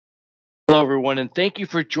Hello, everyone, and thank you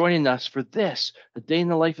for joining us for this, the day in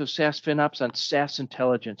the life of SaaS FinOps on SaaS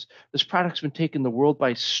Intelligence. This product's been taking the world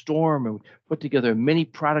by storm, and we put together a mini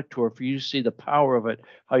product tour for you to see the power of it,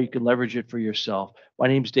 how you can leverage it for yourself. My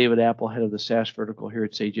name is David Apple, head of the SaaS vertical here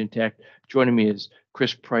at Sage Intacct. Joining me is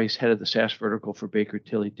Chris Price, head of the SaaS vertical for Baker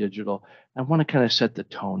Tilly Digital. I want to kind of set the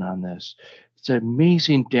tone on this. It's an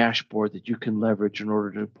amazing dashboard that you can leverage in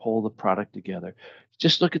order to pull the product together.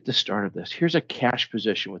 Just look at the start of this. Here's a cash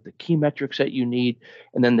position with the key metrics that you need,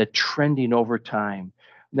 and then the trending over time.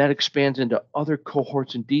 And that expands into other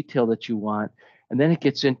cohorts and detail that you want. And then it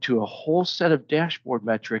gets into a whole set of dashboard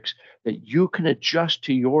metrics that you can adjust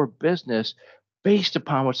to your business based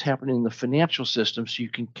upon what's happening in the financial system, so you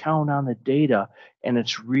can count on the data and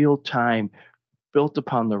it's real time, built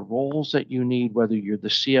upon the roles that you need, whether you're the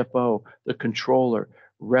CFO, the controller,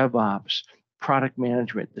 RevOps, product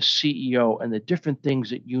management, the CEO, and the different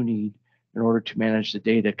things that you need in order to manage the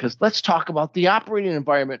data. Because let's talk about the operating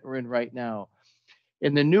environment we're in right now.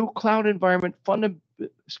 In the new cloud environment,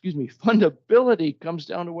 fundability comes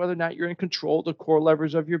down to whether or not you're in control of the core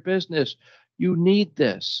levers of your business. You need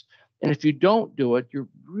this. And if you don't do it, you're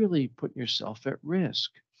really putting yourself at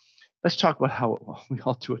risk. Let's talk about how we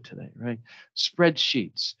all do it today, right?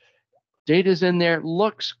 Spreadsheets. Data's in there,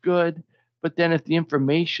 looks good. But then if the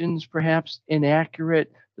information's perhaps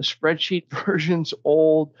inaccurate, the spreadsheet version's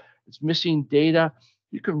old, it's missing data,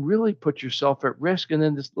 you can really put yourself at risk. And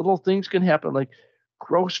then this little things can happen like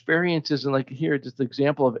gross variances. And like here, just the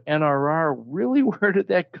example of NRR, really where did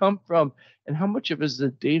that come from? And how much of it is the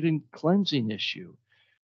data cleansing issue?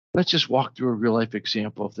 Let's just walk through a real life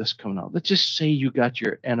example of this coming out. Let's just say you got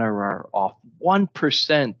your NRR off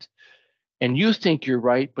 1%. And you think you're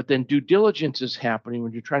right, but then due diligence is happening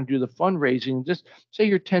when you're trying to do the fundraising. Just say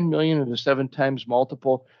you're 10 million at a 7 times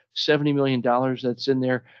multiple, $70 million that's in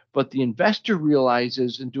there. But the investor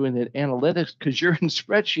realizes in doing that analytics, because you're in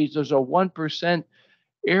spreadsheets, there's a 1%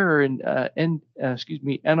 error in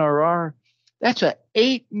NRR. That's a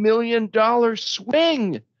 $8 million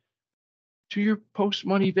swing to your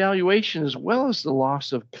post-money valuation, as well as the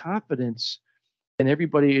loss of confidence in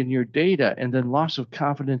everybody in your data, and then loss of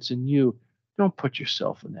confidence in you. Don't put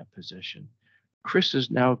yourself in that position. Chris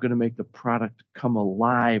is now going to make the product come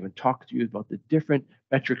alive and talk to you about the different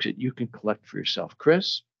metrics that you can collect for yourself.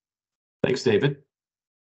 Chris? Thanks, David.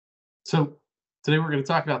 So today we're going to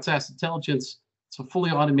talk about SaaS Intelligence. It's a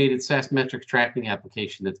fully automated SaaS metrics tracking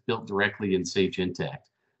application that's built directly in Sage Intacct.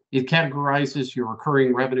 It categorizes your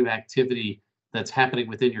recurring revenue activity that's happening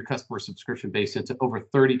within your customer subscription base into over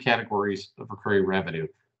 30 categories of recurring revenue,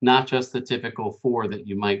 not just the typical 4 that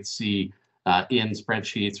you might see in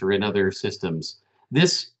spreadsheets or in other systems.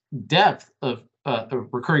 This depth of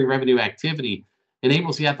recurring revenue activity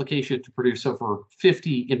enables the application to produce over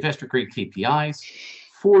 50 investor-grade KPIs,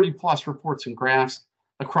 40 plus reports and graphs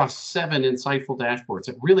across 7 insightful dashboards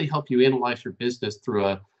that really help you analyze your business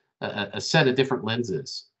through a set of different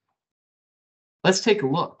lenses. Let's take a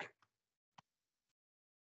look.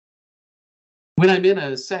 When I'm in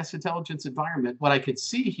a SaaS Intelligence environment, what I can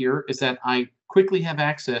see here is that I quickly have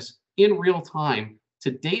access in real time to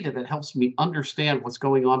data that helps me understand what's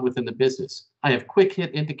going on within the business. I have quick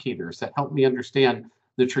hit indicators that help me understand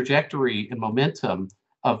the trajectory and momentum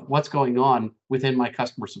of what's going on within my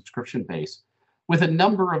customer subscription base, with a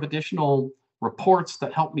number of additional reports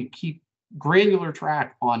that help me keep granular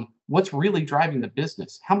track on what's really driving the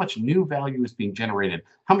business, how much new value is being generated,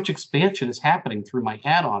 how much expansion is happening through my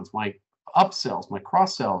add-ons, my upsells, my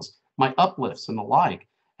cross-sells, my uplifts, and the like.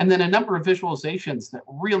 And then a number of visualizations that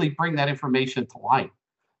really bring that information to light.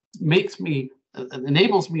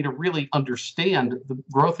 Enables me to really understand the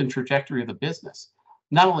growth and trajectory of the business.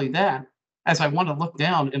 Not only that, as I want to look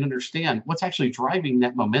down and understand what's actually driving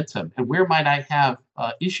that momentum and where might I have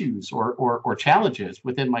issues or challenges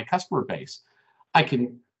within my customer base, I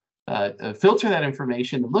can filter that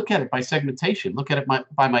information and look at it by segmentation, look at it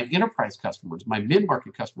by my enterprise customers, my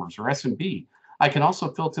mid-market customers, or SMB. I can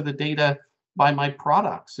also filter the data by my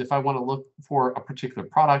products. If I want to look for a particular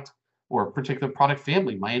product or a particular product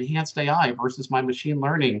family, my enhanced AI versus my machine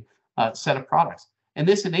learning set of products. And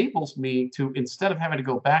this enables me to, instead of having to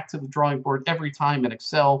go back to the drawing board every time in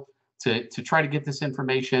Excel to try to get this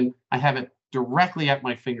information, I have it directly at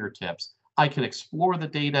my fingertips. I can explore the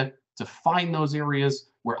data to find those areas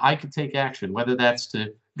where I can take action, whether that's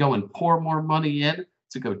to go and pour more money in,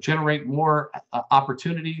 to go generate more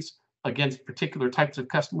opportunities against particular types of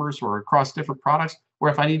customers or across different products, or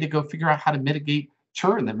if I need to go figure out how to mitigate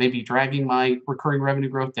churn that may be dragging my recurring revenue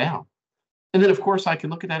growth down. And then, of course, I can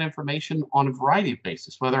look at that information on a variety of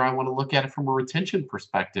bases, whether I want to look at it from a retention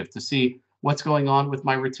perspective to see what's going on with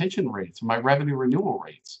my retention rates, my revenue renewal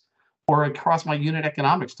rates. or across my unit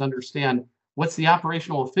economics to understand what's the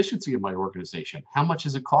operational efficiency of my organization? How much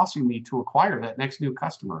is it costing me to acquire that next new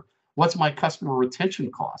customer? What's my customer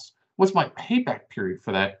retention cost? What's my payback period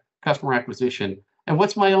for that customer acquisition? And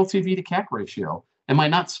what's my LTV to CAC ratio? Am I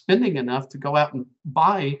not spending enough to go out and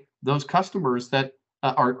buy those customers that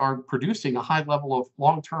are producing a high level of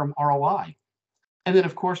long-term ROI? And then,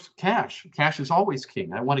 of course, cash. Cash is always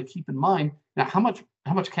king. I want to keep in mind now how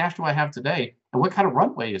much cash do I have today, and what kind of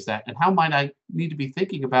runway is that, and how might I need to be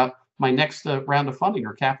thinking about my next round of funding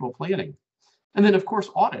or capital planning? And then, of course,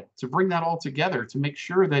 audit to bring that all together to make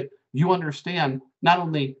sure that you understand not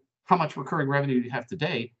only how much recurring revenue you have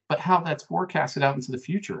today, but how that's forecasted out into the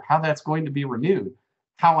future, how that's going to be renewed,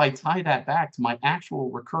 how I tie that back to my actual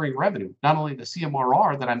recurring revenue, not only the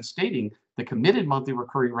CMRR that I'm stating, the committed monthly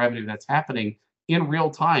recurring revenue that's happening in real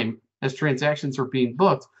time as transactions are being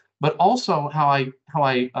booked, but also how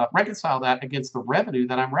I reconcile that against the revenue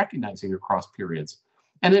that I'm recognizing across periods.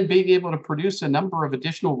 And then being able to produce a number of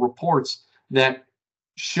additional reports that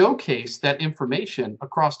showcase that information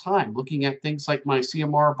across time, looking at things like my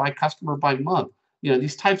CMR by customer by month,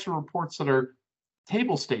 these types of reports that are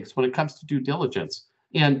table stakes when it comes to due diligence,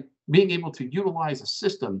 and being able to utilize a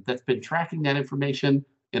system that's been tracking that information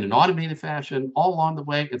in an automated fashion all along the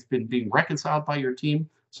way. It's been being reconciled by your team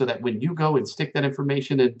so that when you go and stick that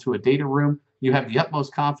information into a data room, you have the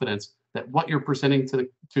utmost confidence that what you're presenting to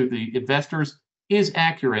the investors is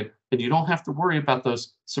accurate, and you don't have to worry about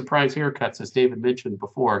those surprise haircuts, as David mentioned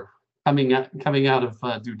before, coming out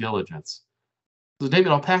of due diligence. So,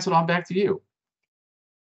 David, I'll pass it on back to you.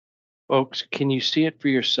 Folks, can you see it for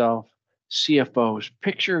yourself? CFOs,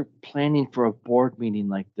 picture planning for a board meeting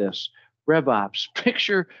like this. RevOps,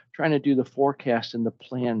 picture trying to do the forecast and the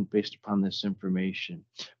plan based upon this information.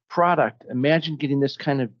 Product, imagine getting this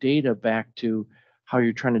kind of data back to how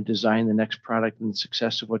you're trying to design the next product and the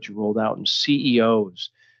success of what you rolled out. And CEOs,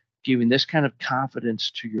 giving this kind of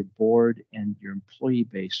confidence to your board and your employee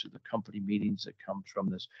base through the company meetings that comes from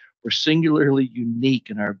this. We're singularly unique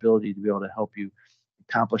in our ability to be able to help you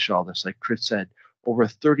accomplish all this. Like Chris said, over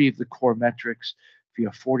 30 of the core metrics, if you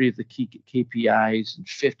have 40 of the key KPIs and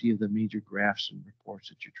 50 of the major graphs and reports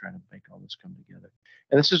that you're trying to make all this come together.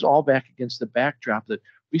 And this is all back against the backdrop that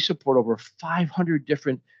we support over 500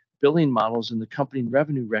 different billing models in the company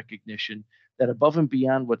revenue recognition that above and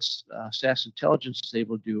beyond what SaaS Intelligence is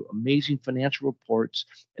able to do, amazing financial reports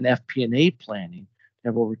and FP&A planning,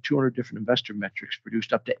 have over 200 different investor metrics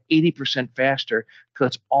produced up to 80% faster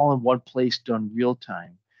because it's all in one place done real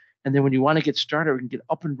time. And then when you want to get started, we can get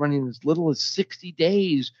up and running in as little as 60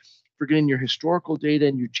 days for getting your historical data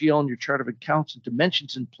and your GL and your chart of accounts and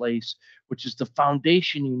dimensions in place, which is the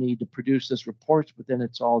foundation you need to produce this reports, but then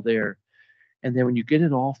it's all there. And then when you get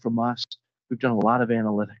it all from us, we've done a lot of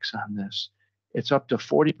analytics on this. It's up to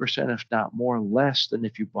 40%, if not more, less than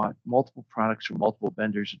if you bought multiple products from multiple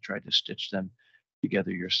vendors and tried to stitch them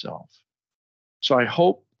together yourself. So I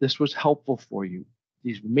hope this was helpful for you.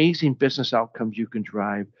 These amazing business outcomes you can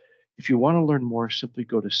drive. If you want to learn more, simply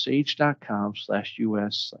go to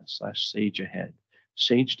sage.com/US/sageahead.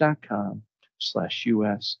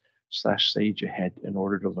 Sage.com/US/sageahead in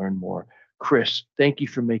order to learn more. Chris, thank you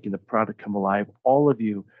for making the product come alive. All of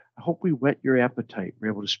you, I hope we whet your appetite. We're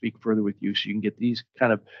able to speak further with you so you can get these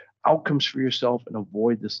kind of outcomes for yourself and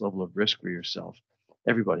avoid this level of risk for yourself.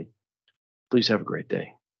 Everybody, please have a great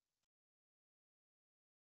day.